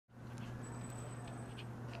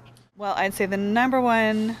Well, I'd say the number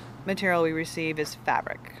one material we receive is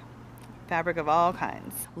fabric. Fabric of all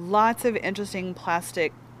kinds. Lots of interesting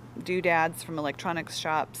plastic doodads from electronics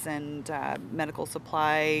shops and medical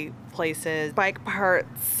supply places. Bike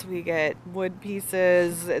parts, we get wood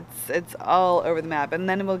pieces. It's all over the map. And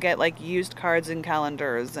then we'll get like used cards and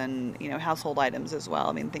calendars and household items as well.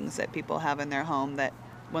 I mean things that people have in their home that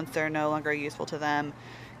once they're no longer useful to them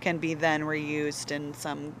can be then reused in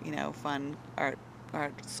some fun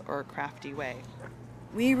arts or crafty way.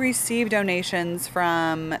 We receive donations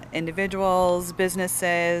from individuals,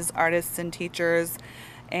 businesses, artists, and teachers,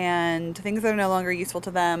 and things that are no longer useful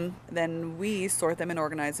to them. Then we sort them and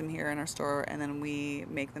organize them here in our store, and then we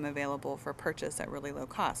make them available for purchase at really low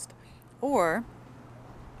cost. Or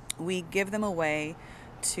we give them away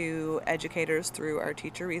to educators through our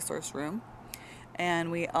teacher resource room.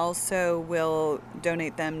 And we also will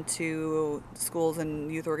donate them to schools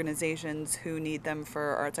and youth organizations who need them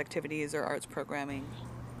for arts activities or arts programming.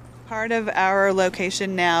 Part of our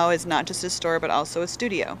location now is not just a store but also a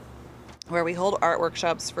studio where we hold art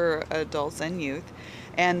workshops for adults and youth.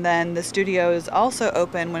 And then the studio is also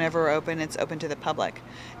open whenever we're open. It's open to the public.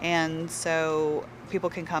 And so people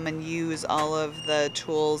can come and use all of the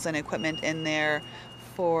tools and equipment in there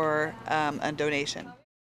for a donation.